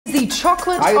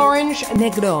chocolate orange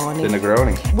Negroni. The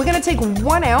Negroni. We're gonna take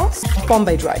 1 ounce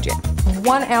Bombay dry gin,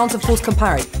 1 ounce of course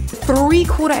Campari,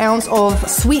 3/4 ounce of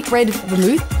sweet red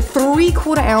vermouth,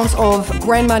 3/4 ounce of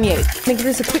Grand Marnier. I'm gonna give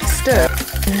this a quick stir.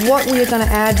 What we are gonna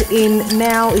add in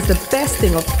now is the best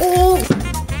thing of all.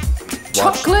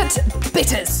 Chocolate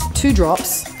bitters. 2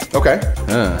 drops. Okay.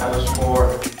 That was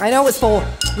 4. I know it's 4.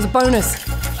 It was a bonus.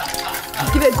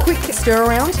 Give it a quick stir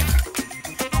around.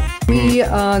 We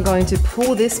are going to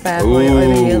pour this bad boy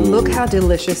over here. Look how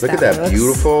delicious Look that at that looks.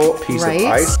 beautiful piece of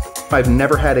ice. I've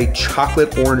never had a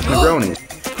chocolate orange Negroni.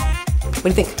 What do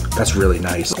you think? That's really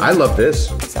nice. I love this.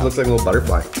 It looks like a little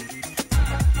butterfly.